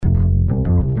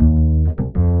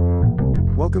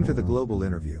Welcome to the Global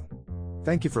Interview.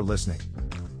 Thank you for listening.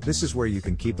 This is where you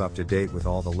can keep up to date with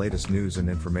all the latest news and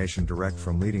information direct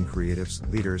from leading creatives,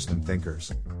 leaders, and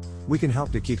thinkers. We can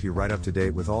help to keep you right up to date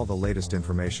with all the latest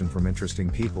information from interesting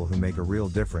people who make a real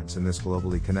difference in this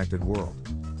globally connected world.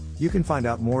 You can find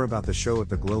out more about the show at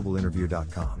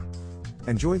theglobalinterview.com.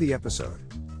 Enjoy the episode.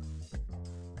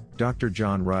 Dr.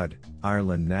 Jon Rudd,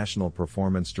 Ireland National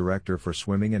Performance Director for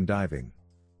Swimming and Diving.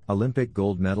 Olympic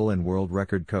gold medal and world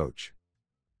record coach.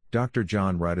 Dr.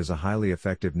 Jon Rudd is a highly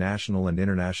effective national and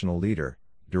international leader,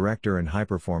 director and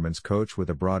high-performance coach with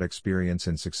a broad experience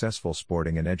in successful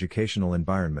sporting and educational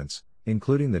environments,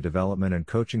 including the development and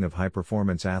coaching of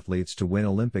high-performance athletes to win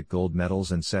Olympic gold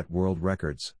medals and set world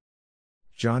records.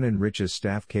 Jon enriches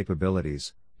staff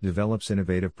capabilities, develops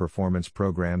innovative performance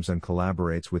programs and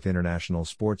collaborates with international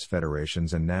sports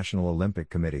federations and national Olympic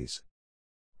committees.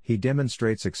 He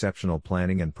demonstrates exceptional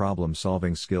planning and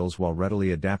problem-solving skills while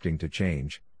readily adapting to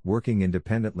change, working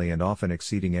independently and often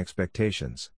exceeding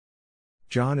expectations.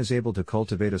 Jon is able to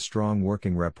cultivate a strong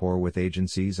working rapport with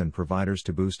agencies and providers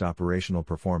to boost operational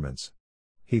performance.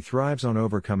 He thrives on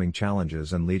overcoming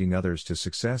challenges and leading others to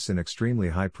success in extremely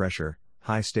high-pressure,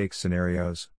 high-stakes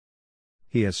scenarios.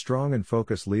 He has strong and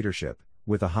focused leadership,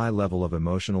 with a high level of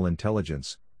emotional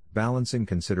intelligence, balancing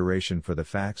consideration for the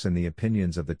facts and the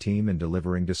opinions of the team and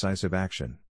delivering decisive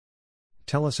action.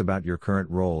 Tell us about your current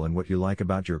role and what you like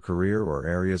about your career or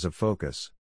areas of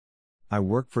focus. I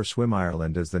work for Swim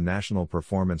Ireland as the National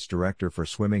Performance Director for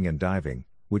Swimming and Diving,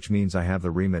 which means I have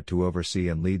the remit to oversee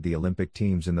and lead the Olympic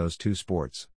teams in those two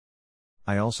sports.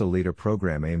 I also lead a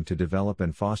program aimed to develop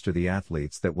and foster the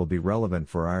athletes that will be relevant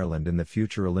for Ireland in the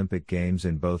future Olympic Games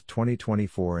in both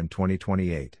 2024 and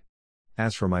 2028.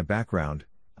 As for my background,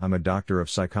 I'm a doctor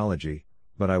of psychology,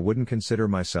 but I wouldn't consider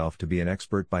myself to be an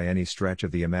expert by any stretch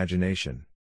of the imagination.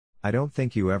 I don't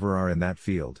think you ever are in that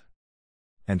field.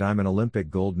 And I'm an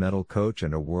Olympic gold medal coach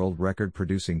and a world record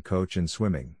producing coach in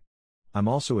swimming. I'm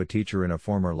also a teacher in a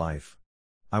former life.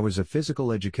 I was a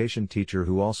physical education teacher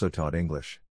who also taught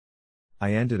English.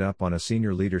 I ended up on a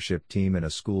senior leadership team in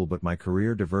a school, but my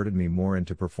career diverted me more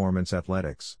into performance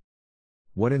athletics.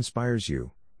 What inspires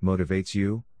you, motivates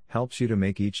you, helps you to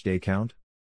make each day count?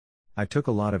 I took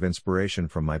a lot of inspiration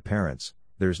from my parents,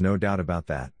 there's no doubt about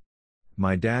that.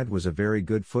 My dad was a very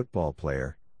good football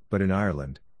player, but in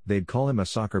Ireland, they'd call him a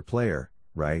soccer player,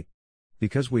 right?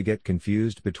 Because we get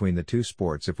confused between the two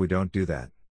sports if we don't do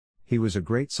that. He was a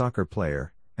great soccer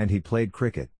player, and he played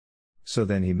cricket. So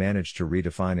then he managed to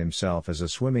redefine himself as a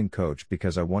swimming coach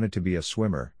because I wanted to be a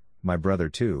swimmer, my brother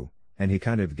too, and he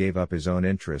kind of gave up his own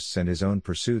interests and his own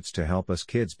pursuits to help us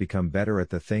kids become better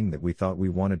at the thing that we thought we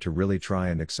wanted to really try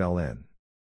and excel in.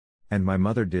 And my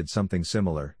mother did something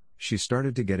similar. She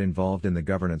started to get involved in the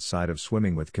governance side of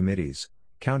swimming with committees,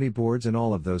 county boards and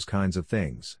all of those kinds of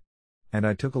things. And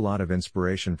I took a lot of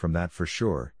inspiration from that for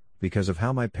sure, because of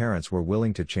how my parents were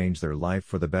willing to change their life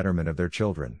for the betterment of their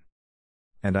children.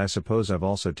 And I suppose I've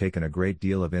also taken a great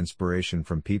deal of inspiration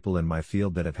from people in my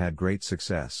field that have had great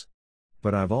success.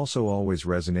 But I've also always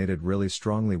resonated really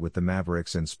strongly with the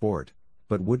mavericks in sport,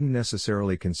 but wouldn't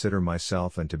necessarily consider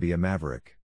myself and to be a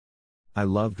maverick. I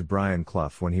loved Brian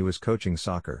Clough when he was coaching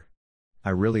soccer.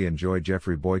 I really enjoyed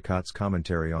Geoffrey Boycott's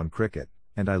commentary on cricket,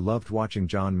 and I loved watching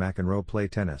John McEnroe play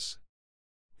tennis.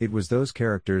 It was those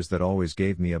characters that always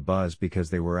gave me a buzz because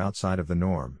they were outside of the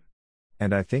norm.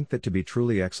 And I think that to be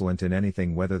truly excellent in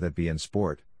anything, whether that be in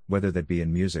sport, whether that be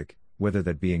in music, whether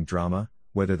that be in drama,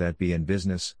 whether that be in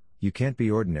business, you can't be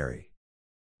ordinary.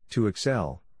 To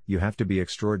excel, you have to be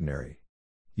extraordinary.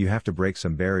 You have to break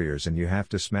some barriers and you have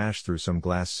to smash through some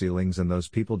glass ceilings, and those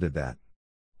people did that.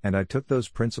 And I took those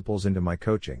principles into my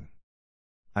coaching.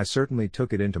 I certainly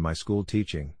took it into my school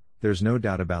teaching, there's no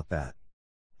doubt about that.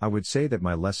 I would say that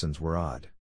my lessons were odd.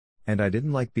 And I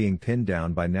didn't like being pinned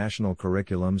down by national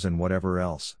curriculums and whatever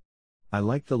else. I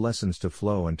liked the lessons to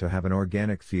flow and to have an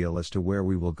organic feel as to where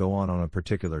we will go on a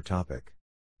particular topic.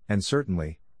 And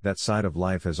certainly, that side of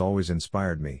life has always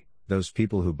inspired me, those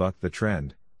people who bucked the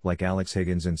trend, like Alex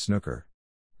Higgins in snooker.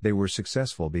 They were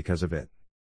successful because of it.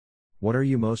 What are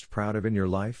you most proud of in your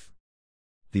life?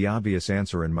 The obvious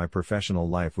answer in my professional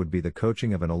life would be the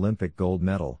coaching of an Olympic gold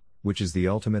medal, which is the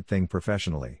ultimate thing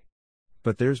professionally.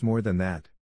 But there's more than that.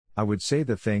 I would say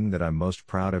the thing that I'm most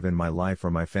proud of in my life are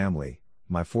my family,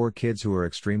 my 4 kids who are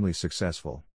extremely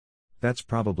successful. That's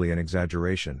probably an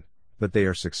exaggeration, but they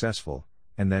are successful,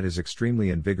 and that is extremely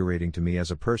invigorating to me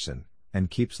as a person, and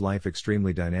keeps life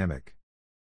extremely dynamic.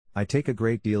 I take a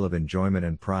great deal of enjoyment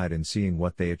and pride in seeing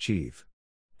what they achieve.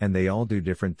 And they all do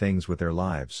different things with their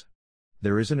lives.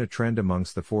 There isn't a trend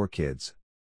amongst the 4 kids.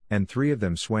 And 3 of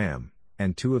them swam,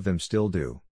 and 2 of them still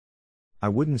do. I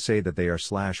wouldn't say that they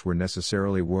were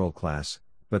necessarily world class,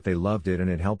 but they loved it and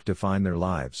it helped define their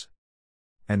lives.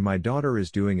 And my daughter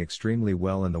is doing extremely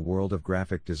well in the world of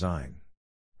graphic design.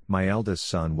 My eldest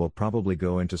son will probably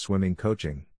go into swimming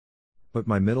coaching. But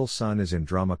my middle son is in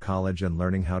drama college and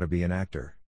learning how to be an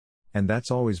actor. And that's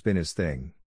always been his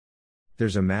thing.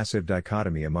 There's a massive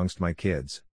dichotomy amongst my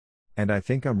kids. And I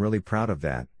think I'm really proud of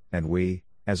that, and we,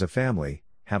 as a family,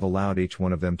 have allowed each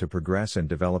one of them to progress and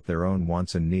develop their own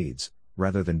wants and needs,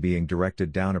 rather than being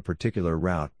directed down a particular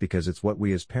route because it's what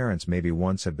we as parents maybe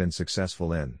once have been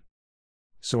successful in.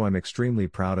 So I'm extremely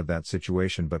proud of that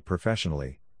situation, but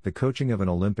professionally, the coaching of an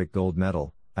Olympic gold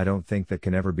medal, I don't think that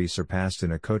can ever be surpassed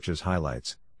in a coach's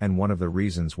highlights, and one of the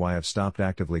reasons why I've stopped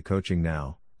actively coaching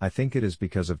now, I think it is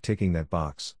because of ticking that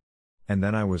box. And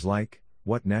then I was like,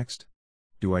 what next?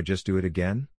 Do I just do it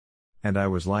again? And I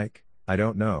was like, I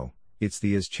don't know, it's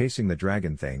the is chasing the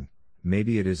dragon thing,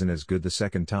 maybe it isn't as good the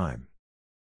second time.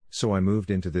 So I moved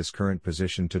into this current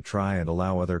position to try and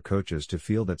allow other coaches to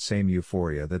feel that same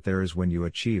euphoria that there is when you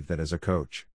achieve that as a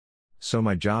coach. So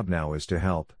my job now is to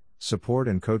help, support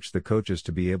and coach the coaches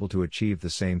to be able to achieve the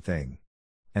same thing.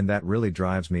 And that really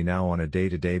drives me now on a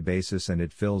day-to-day basis, and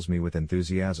it fills me with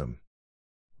enthusiasm.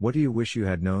 What do you wish you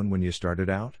had known when you started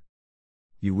out?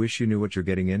 You wish you knew what you're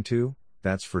getting into,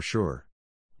 that's for sure.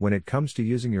 When it comes to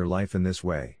using your life in this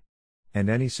way. And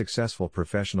any successful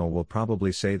professional will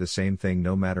probably say the same thing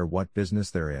no matter what business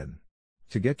they're in.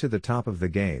 To get to the top of the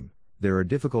game, there are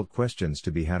difficult questions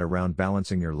to be had around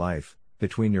balancing your life,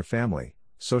 between your family,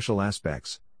 social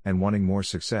aspects, and wanting more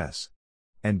success.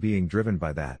 And being driven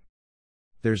by that.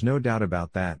 There's no doubt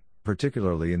about that,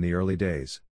 particularly in the early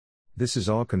days. This is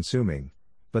all consuming,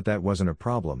 but that wasn't a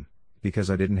problem, because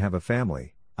I didn't have a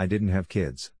family, I didn't have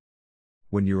kids.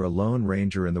 When you're a lone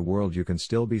ranger in the world, you can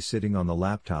still be sitting on the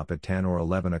laptop at 10 or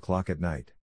 11 o'clock at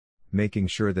night. Making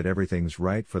sure that everything's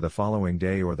right for the following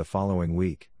day or the following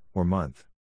week, or month.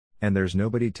 And there's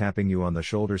nobody tapping you on the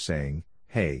shoulder saying,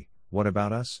 hey, what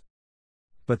about us?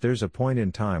 But there's a point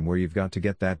in time where you've got to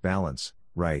get that balance,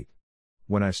 right?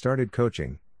 When I started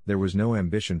coaching, there was no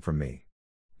ambition from me.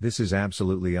 This is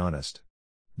absolutely honest.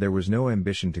 There was no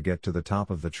ambition to get to the top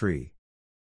of the tree.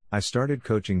 I started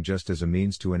coaching just as a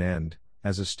means to an end,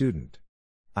 as a student.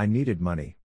 I needed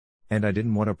money. And I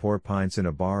didn't want to pour pints in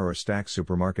a bar or stack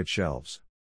supermarket shelves.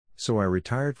 So I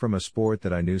retired from a sport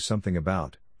that I knew something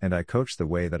about, and I coached the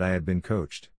way that I had been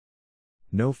coached.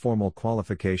 No formal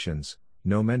qualifications,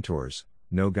 no mentors,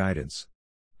 no guidance.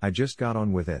 I just got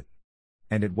on with it.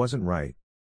 And it wasn't right.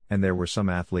 And there were some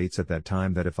athletes at that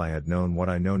time that if I had known what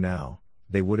I know now,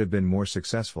 they would have been more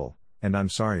successful, and I'm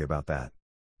sorry about that.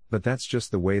 But that's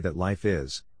just the way that life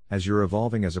is, as you're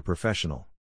evolving as a professional.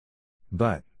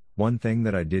 But, one thing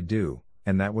that I did do,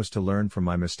 and that was to learn from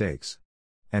my mistakes.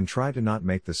 And try to not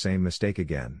make the same mistake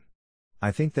again.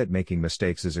 I think that making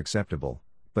mistakes is acceptable,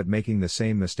 but making the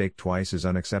same mistake twice is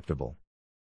unacceptable.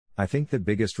 I think the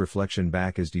biggest reflection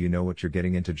back is, do you know what you're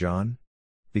getting into, John?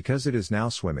 Because it is now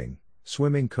swimming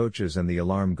coaches and the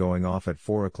alarm going off at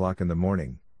 4 o'clock in the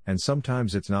morning, and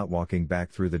sometimes it's not walking back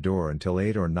through the door until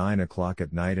 8 or 9 o'clock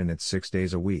at night, and it's 6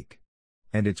 days a week.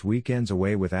 And it's weekends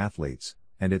away with athletes,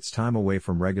 and it's time away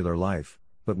from regular life,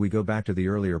 but we go back to the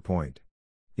earlier point.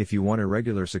 If you want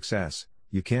irregular success,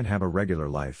 you can't have a regular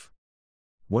life.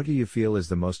 What do you feel is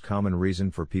the most common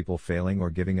reason for people failing or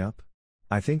giving up?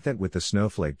 I think that with the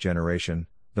snowflake generation,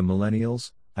 the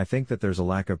millennials, I think that there's a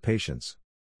lack of patience.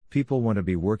 People want to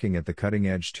be working at the cutting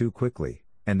edge too quickly,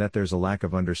 and that there's a lack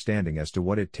of understanding as to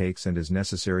what it takes and is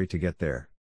necessary to get there.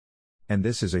 And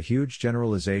this is a huge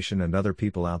generalization, and other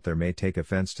people out there may take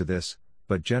offense to this,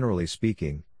 but generally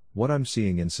speaking, what I'm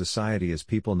seeing in society is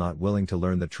people not willing to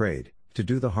learn the trade, to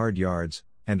do the hard yards,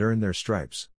 and earn their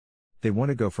stripes. They want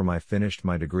to go from I finished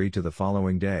my degree to the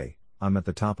following day, I'm at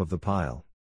the top of the pile.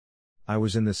 I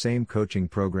was in the same coaching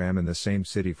program in the same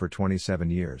city for 27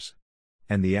 years.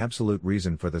 And the absolute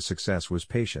reason for the success was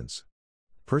patience.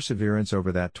 Perseverance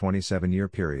over that 27-year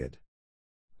period.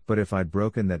 But if I'd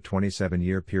broken that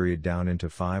 27-year period down into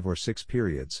 5 or 6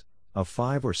 periods, of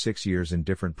 5 or 6 years in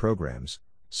different programs,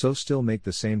 so still make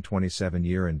the same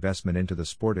 27-year investment into the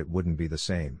sport, it wouldn't be the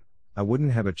same. I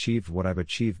wouldn't have achieved what I've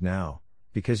achieved now,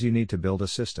 because you need to build a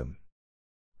system.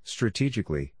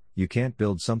 Strategically, you can't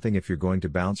build something if you're going to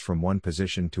bounce from one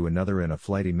position to another in a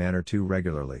flighty manner too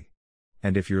regularly.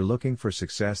 And if you're looking for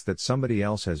success that somebody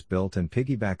else has built and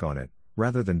piggyback on it,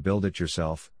 rather than build it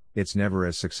yourself, it's never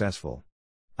as successful.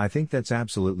 I think that's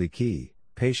absolutely key,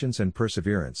 patience and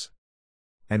perseverance.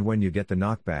 And when you get the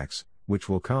knockbacks, which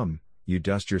will come, you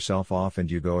dust yourself off and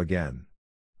you go again.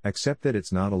 Accept that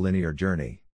it's not a linear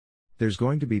journey. There's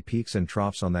going to be peaks and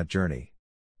troughs on that journey.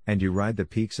 And you ride the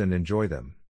peaks and enjoy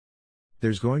them.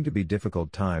 There's going to be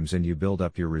difficult times and you build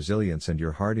up your resilience and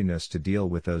your hardiness to deal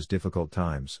with those difficult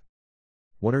times.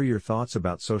 What are your thoughts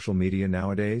about social media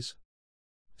nowadays?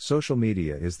 Social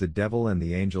media is the devil and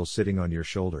the angel sitting on your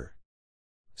shoulder.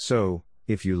 So,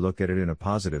 if you look at it in a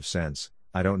positive sense,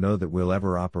 I don't know that we'll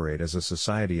ever operate as a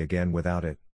society again without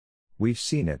it. We've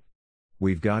seen it.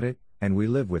 We've got it, and we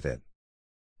live with it.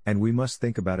 And we must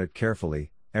think about it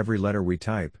carefully, every letter we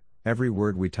type, every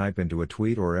word we type into a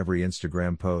tweet or every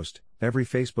Instagram post, every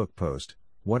Facebook post,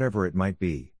 whatever it might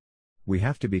be. We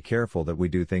have to be careful that we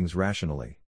do things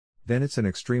rationally. Then it's an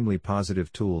extremely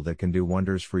positive tool that can do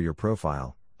wonders for your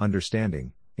profile,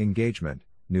 understanding, engagement,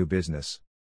 new business.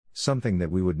 Something that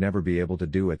we would never be able to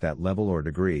do at that level or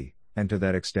degree, and to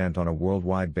that extent on a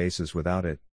worldwide basis without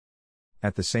it.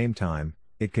 At the same time,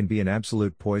 it can be an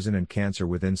absolute poison and cancer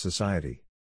within society.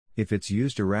 If it's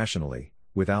used irrationally,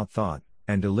 without thought,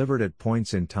 and delivered at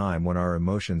points in time when our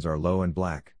emotions are low and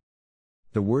black.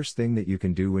 The worst thing that you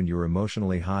can do when you're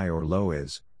emotionally high or low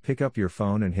is, pick up your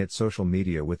phone and hit social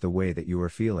media with the way that you are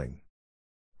feeling.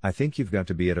 I think you've got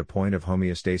to be at a point of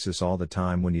homeostasis all the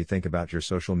time when you think about your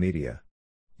social media.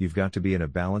 You've got to be in a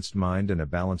balanced mind and a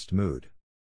balanced mood.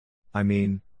 I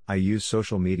mean, I use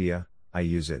social media, I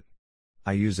use it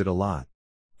a lot.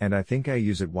 And I think I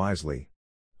use it wisely.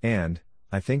 And,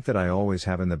 I think that I always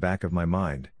have in the back of my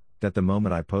mind, that the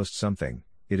moment I post something,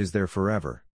 it is there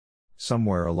forever.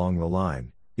 Somewhere along the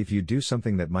line, if you do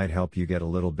something that might help you get a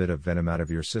little bit of venom out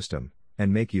of your system,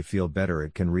 and make you feel better,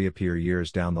 it can reappear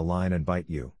years down the line and bite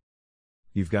you.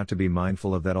 You've got to be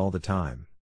mindful of that all the time.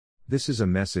 This is a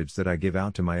message that I give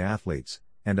out to my athletes,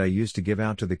 and I used to give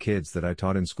out to the kids that I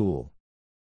taught in school.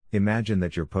 Imagine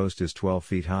that your post is 12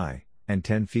 feet high, and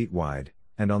 10 feet wide,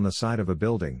 and on the side of a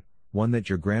building, one that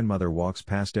your grandmother walks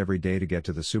past every day to get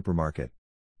to the supermarket.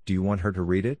 Do you want her to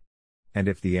read it? And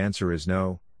if the answer is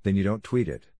no, then you don't tweet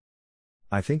it.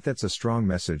 I think that's a strong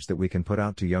message that we can put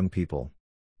out to young people.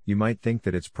 You might think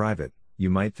that it's private, you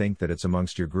might think that it's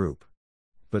amongst your group.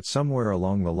 But somewhere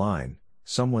along the line,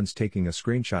 someone's taking a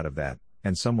screenshot of that,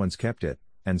 and someone's kept it,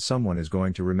 and someone is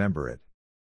going to remember it.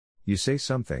 You say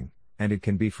something, and it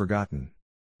can be forgotten.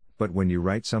 But when you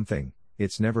write something,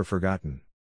 it's never forgotten.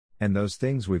 And those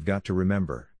things we've got to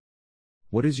remember.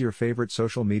 What is your favorite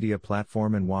social media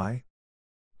platform and why?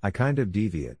 I kind of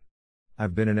deviate.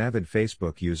 I've been an avid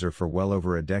Facebook user for well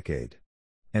over a decade.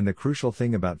 And the crucial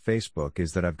thing about Facebook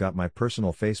is that I've got my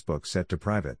personal Facebook set to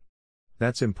private.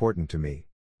 That's important to me.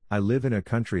 I live in a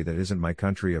country that isn't my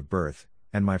country of birth,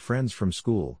 and my friends from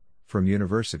school, from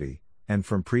university, and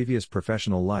from previous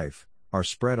professional life, are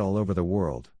spread all over the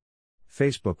world.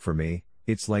 Facebook for me,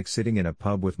 it's like sitting in a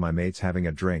pub with my mates having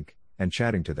a drink, and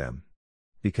chatting to them.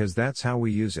 Because that's how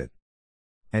we use it.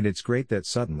 And it's great that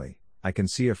suddenly, I can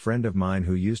see a friend of mine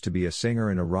who used to be a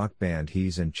singer in a rock band,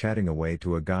 he's in chatting away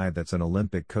to a guy that's an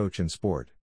Olympic coach in sport.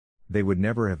 They would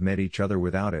never have met each other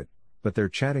without it, but they're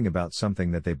chatting about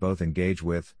something that they both engage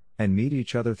with, and meet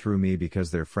each other through me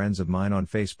because they're friends of mine on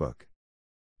Facebook.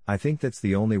 I think that's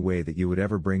the only way that you would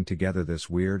ever bring together this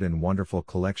weird and wonderful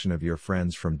collection of your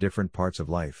friends from different parts of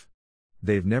life.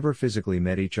 They've never physically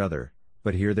met each other,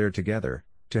 but here they're together,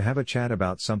 to have a chat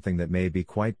about something that may be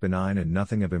quite benign and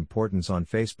nothing of importance on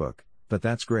Facebook, but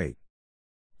that's great.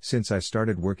 Since I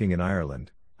started working in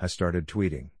Ireland, I started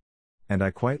tweeting. And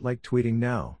I quite like tweeting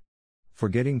now. For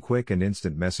getting quick and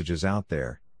instant messages out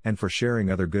there, and for sharing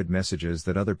other good messages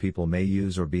that other people may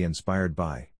use or be inspired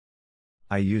by.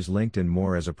 I use LinkedIn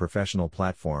more as a professional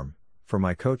platform, for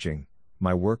my coaching,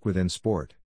 my work within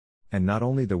sport. And not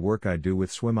only the work I do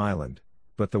with Swim Island,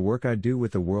 but the work I do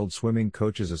with the World Swimming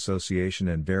Coaches Association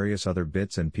and various other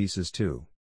bits and pieces too.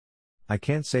 I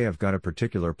can't say I've got a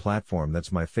particular platform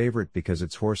that's my favorite because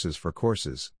it's horses for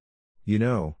courses. You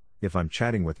know, if I'm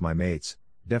chatting with my mates,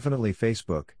 definitely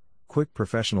Facebook, quick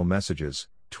professional messages,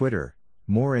 Twitter,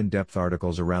 more in-depth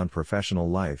articles around professional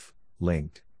life,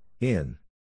 LinkedIn.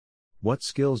 What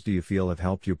skills do you feel have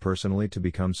helped you personally to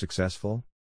become successful?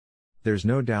 There's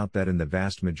no doubt that in the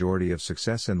vast majority of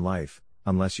success in life,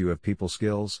 unless you have people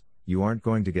skills, you aren't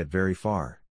going to get very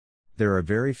far. There are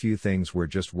very few things where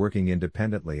just working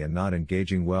independently and not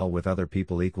engaging well with other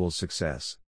people equals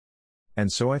success.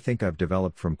 And so I think I've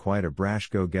developed from quite a brash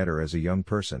go-getter as a young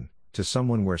person, to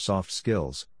someone where soft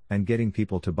skills, and getting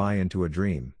people to buy into a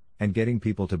dream, and getting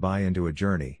people to buy into a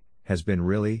journey, has been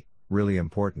really, really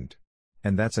important.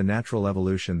 And that's a natural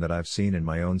evolution that I've seen in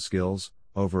my own skills,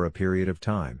 over a period of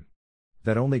time.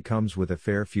 That only comes with a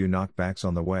fair few knockbacks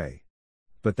on the way.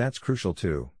 But that's crucial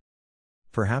too.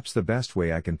 Perhaps the best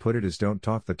way I can put it is don't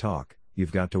talk the talk,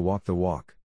 you've got to walk the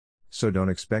walk. so don't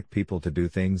expect people to do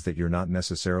things that you're not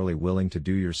necessarily willing to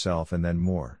do yourself, and then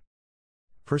more.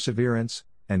 Perseverance,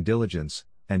 and diligence,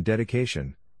 and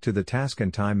dedication, to the task,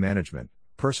 and time management,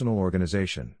 personal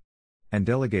organization, and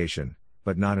delegation,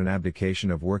 but not an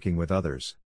abdication of working with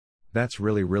others. That's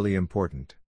really, really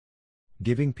important.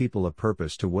 Giving people a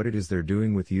purpose to what it is they're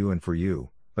doing with you and for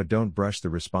you, but don't brush the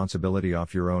responsibility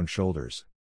off your own shoulders.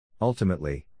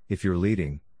 Ultimately, if you're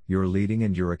leading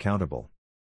and you're accountable.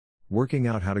 Working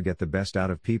out how to get the best out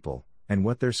of people, and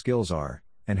what their skills are,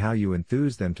 and how you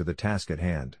enthuse them to the task at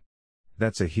hand.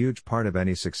 That's a huge part of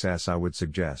any success, I would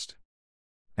suggest.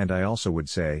 And I also would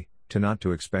say, not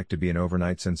to expect to be an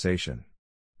overnight sensation.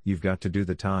 You've got to do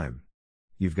the time.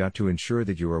 You've got to ensure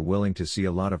that you are willing to see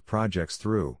a lot of projects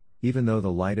through, even though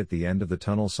the light at the end of the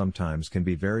tunnel sometimes can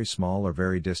be very small or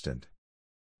very distant.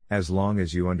 As long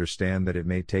as you understand that it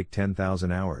may take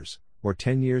 10,000 hours, or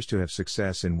 10 years to have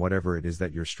success in whatever it is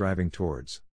that you're striving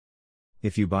towards.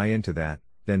 If you buy into that,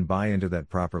 then buy into that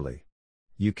properly.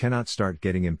 You cannot start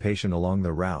getting impatient along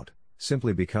the route,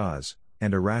 simply because,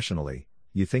 and irrationally,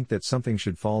 you think that something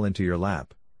should fall into your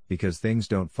lap, because things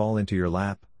don't fall into your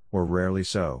lap, or rarely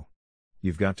so.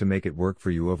 You've got to make it work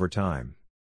for you over time.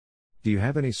 Do you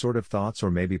have any sort of thoughts or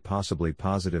maybe possibly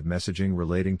positive messaging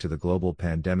relating to the global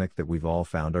pandemic that we've all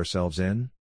found ourselves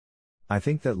in? I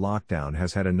think that lockdown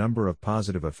has had a number of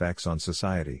positive effects on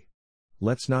society.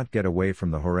 Let's not get away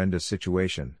from the horrendous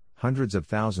situation. Hundreds of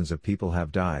thousands of people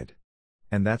have died.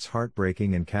 And that's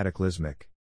heartbreaking and cataclysmic.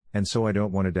 And so I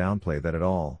don't want to downplay that at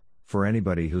all, for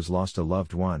anybody who's lost a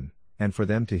loved one, and for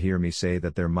them to hear me say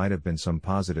that there might have been some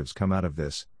positives come out of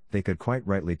this, they could quite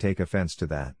rightly take offense to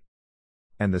that.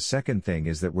 And the second thing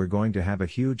is that we're going to have a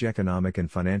huge economic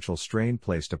and financial strain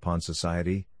placed upon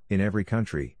society, in every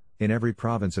country, in every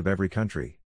province of every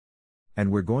country.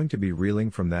 And we're going to be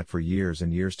reeling from that for years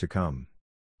and years to come.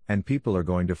 And people are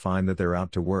going to find that they're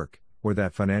out to work, or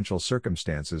that financial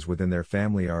circumstances within their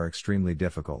family are extremely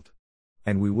difficult.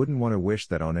 And we wouldn't want to wish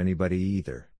that on anybody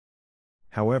either.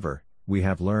 However, we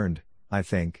have learned, I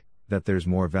think, that there's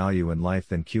more value in life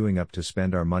than queuing up to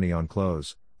spend our money on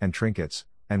clothes, and trinkets,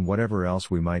 and whatever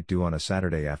else we might do on a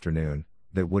Saturday afternoon,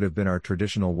 that would have been our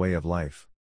traditional way of life.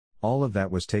 All of that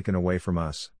was taken away from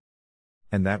us.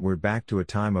 And that we're back to a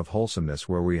time of wholesomeness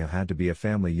where we have had to be a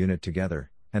family unit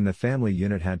together, and the family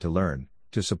unit had to learn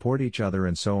to support each other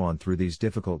and so on through these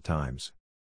difficult times.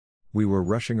 We were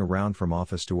rushing around from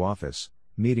office to office,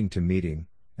 meeting to meeting,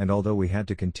 and although we had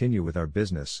to continue with our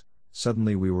business,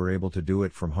 suddenly we were able to do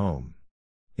it from home.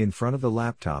 In front of the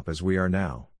laptop as we are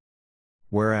now.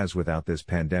 Whereas without this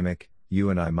pandemic, you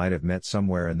and I might have met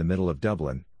somewhere in the middle of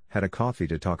Dublin, had a coffee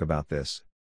to talk about this.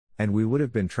 And we would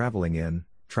have been traveling in,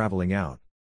 traveling out.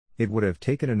 It would have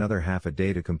taken another half a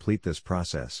day to complete this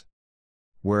process.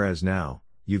 Whereas now,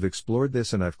 you've explored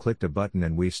this and I've clicked a button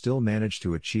and we've still managed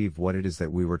to achieve what it is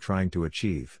that we were trying to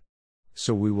achieve.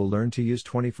 So we will learn to use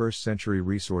 21st century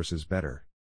resources better.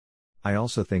 I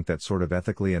also think that sort of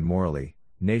ethically and morally,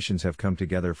 nations have come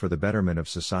together for the betterment of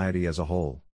society as a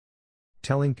whole.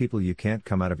 Telling people you can't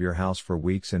come out of your house for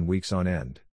weeks and weeks on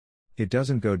end. It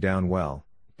doesn't go down well,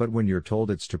 but when you're told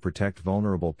it's to protect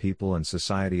vulnerable people and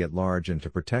society at large and to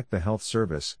protect the health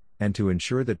service, and to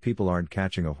ensure that people aren't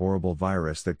catching a horrible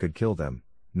virus that could kill them,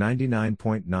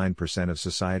 99.9% of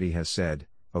society has said,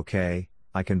 okay,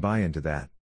 I can buy into that.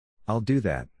 I'll do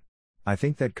that. I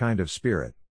think that kind of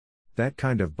spirit, that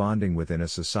kind of bonding within a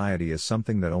society is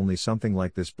something that only something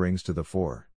like this brings to the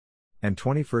fore. And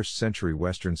 21st century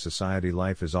Western society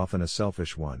life is often a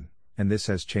selfish one, and this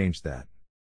has changed that.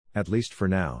 At least for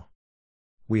now.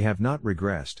 We have not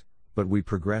regressed, but we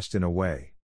progressed in a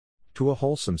way. To a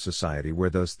wholesome society where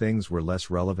those things were less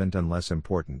relevant and less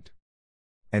important.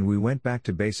 And we went back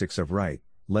to basics of right,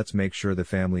 let's make sure the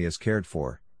family is cared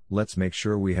for, let's make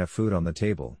sure we have food on the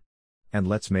table. And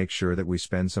let's make sure that we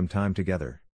spend some time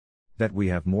together. That we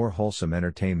have more wholesome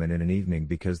entertainment in an evening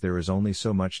because there is only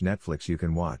so much Netflix you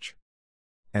can watch.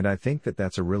 And I think that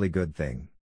that's a really good thing.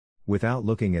 Without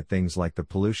looking at things like the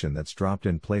pollution that's dropped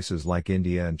in places like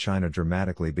India and China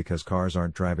dramatically because cars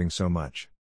aren't driving so much.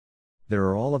 There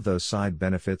are all of those side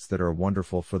benefits that are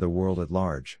wonderful for the world at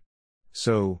large.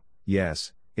 So,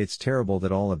 yes, it's terrible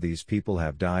that all of these people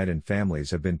have died and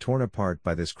families have been torn apart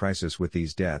by this crisis with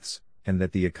these deaths, and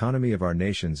that the economy of our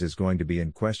nations is going to be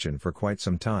in question for quite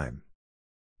some time.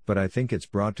 But I think it's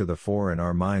brought to the fore in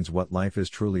our minds what life is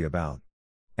truly about.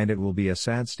 And it will be a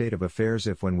sad state of affairs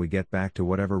if when we get back to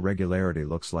whatever regularity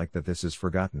looks like that this is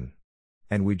forgotten.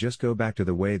 And we just go back to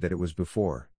the way that it was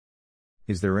before.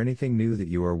 Is there anything new that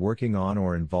you are working on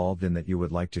or involved in that you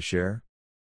would like to share?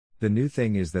 The new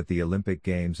thing is that the Olympic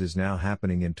Games is now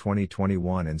happening in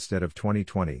 2021 instead of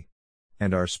 2020,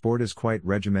 And our sport is quite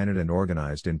regimented and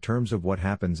organized in terms of what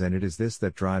happens, and it is this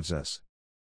that drives us.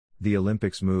 The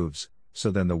Olympics moves,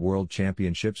 so then the World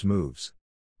Championships moves.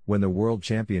 When the World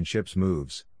Championships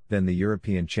moves, then the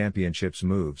European Championships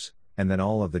moves, and then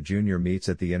all of the junior meets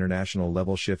at the international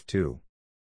level shift too.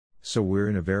 So we're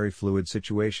in a very fluid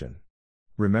situation.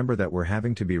 Remember that we're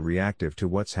having to be reactive to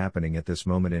what's happening at this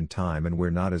moment in time, and we're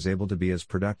not as able to be as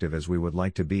productive as we would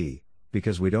like to be,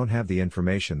 because we don't have the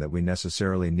information that we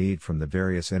necessarily need from the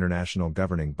various international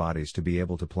governing bodies to be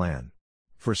able to plan.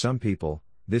 For some people,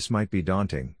 this might be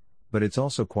daunting, but it's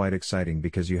also quite exciting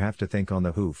because you have to think on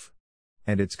the hoof.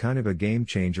 And it's kind of a game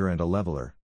changer and a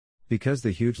leveler. Because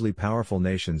the hugely powerful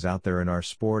nations out there in our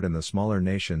sport and the smaller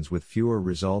nations with fewer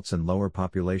results and lower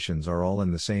populations are all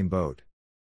in the same boat.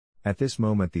 At this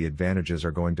moment, the advantages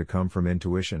are going to come from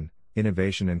intuition,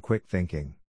 innovation, and quick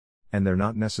thinking. And they're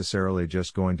not necessarily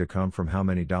just going to come from how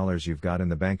many dollars you've got in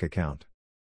the bank account.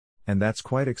 And that's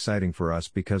quite exciting for us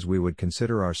because we would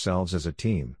consider ourselves as a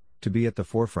team to be at the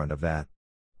forefront of that.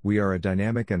 We are a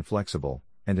dynamic and flexible,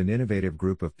 and an innovative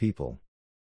group of people.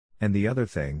 And the other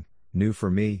thing, new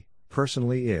for me,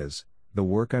 personally, is the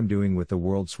work I'm doing with the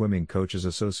World Swimming Coaches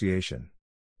Association.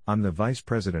 I'm the vice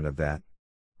president of that.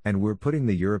 And we're putting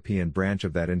the European branch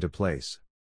of that into place.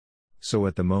 So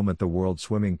at the moment, the World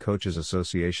Swimming Coaches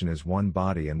Association is one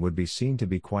body and would be seen to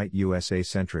be quite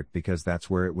USA-centric because that's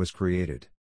where it was created.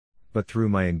 But through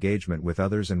my engagement with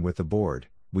others and with the board,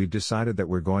 we've decided that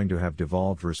we're going to have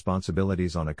devolved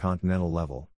responsibilities on a continental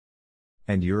level.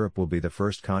 And Europe will be the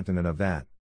first continent of that.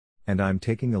 And I'm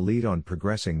taking a lead on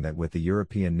progressing that with the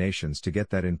European nations to get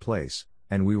that in place,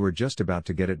 and we were just about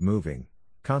to get it moving,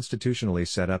 constitutionally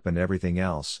set up and everything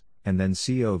else, and then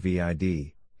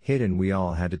COVID hit and we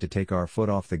all had to take our foot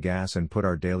off the gas and put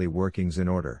our daily workings in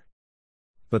order.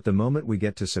 But the moment we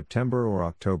get to September or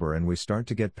October and we start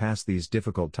to get past these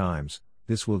difficult times,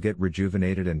 this will get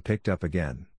rejuvenated and picked up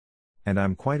again. And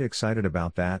I'm quite excited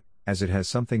about that, as it has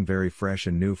something very fresh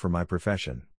and new for my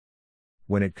profession.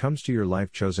 When it comes to your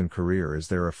life-chosen career, is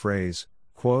there a phrase,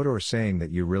 quote, or saying that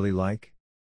you really like?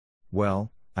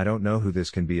 Well, I don't know who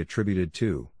this can be attributed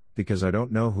to, because I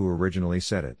don't know who originally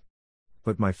said it.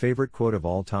 But my favorite quote of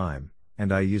all time,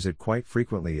 and I use it quite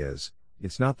frequently, is,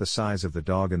 "It's not the size of the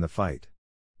dog in the fight.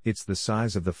 It's the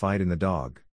size of the fight in the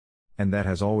dog." And that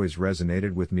has always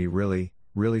resonated with me really,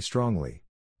 really strongly.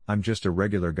 I'm just a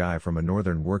regular guy from a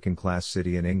northern working-class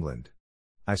city in England.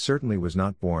 I certainly was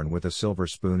not born with a silver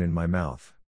spoon in my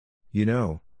mouth. You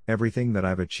know, everything that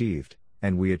I've achieved,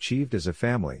 and we achieved as a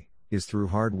family, is through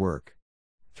hard work.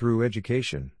 Through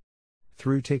education.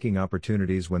 Through taking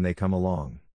opportunities when they come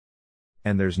along.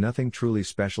 And there's nothing truly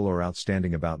special or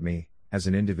outstanding about me, as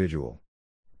an individual.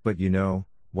 But you know,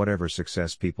 whatever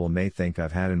success people may think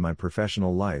I've had in my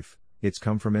professional life, it's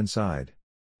come from inside.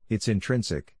 It's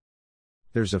intrinsic.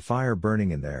 There's a fire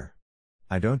burning in there.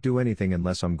 I don't do anything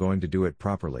unless I'm going to do it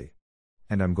properly.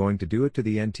 And I'm going to do it to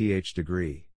the nth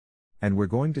degree. And we're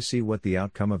going to see what the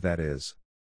outcome of that is.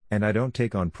 And I don't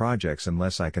take on projects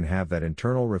unless I can have that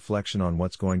internal reflection on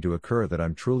what's going to occur that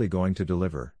I'm truly going to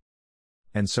deliver.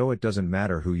 And so it doesn't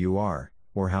matter who you are,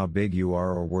 or how big you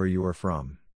are, or where you are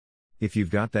from. If you've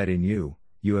got that in you,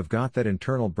 you have got that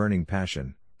internal burning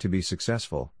passion, to be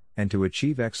successful, and to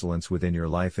achieve excellence within your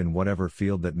life in whatever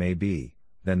field that may be,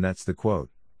 then that's the quote,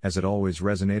 as it always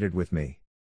resonated with me.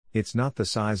 It's not the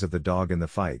size of the dog in the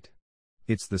fight.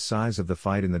 It's the size of the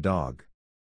fight in the dog.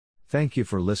 Thank you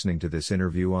for listening to this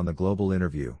interview on The Global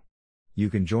Interview. You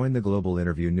can join the Global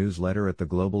Interview newsletter at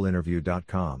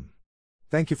theglobalinterview.com.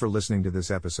 Thank you for listening to this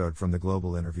episode from The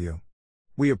Global Interview.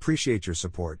 We appreciate your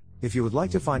support. If you would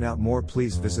like to find out more,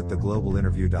 please visit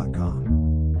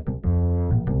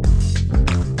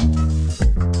theglobalinterview.com.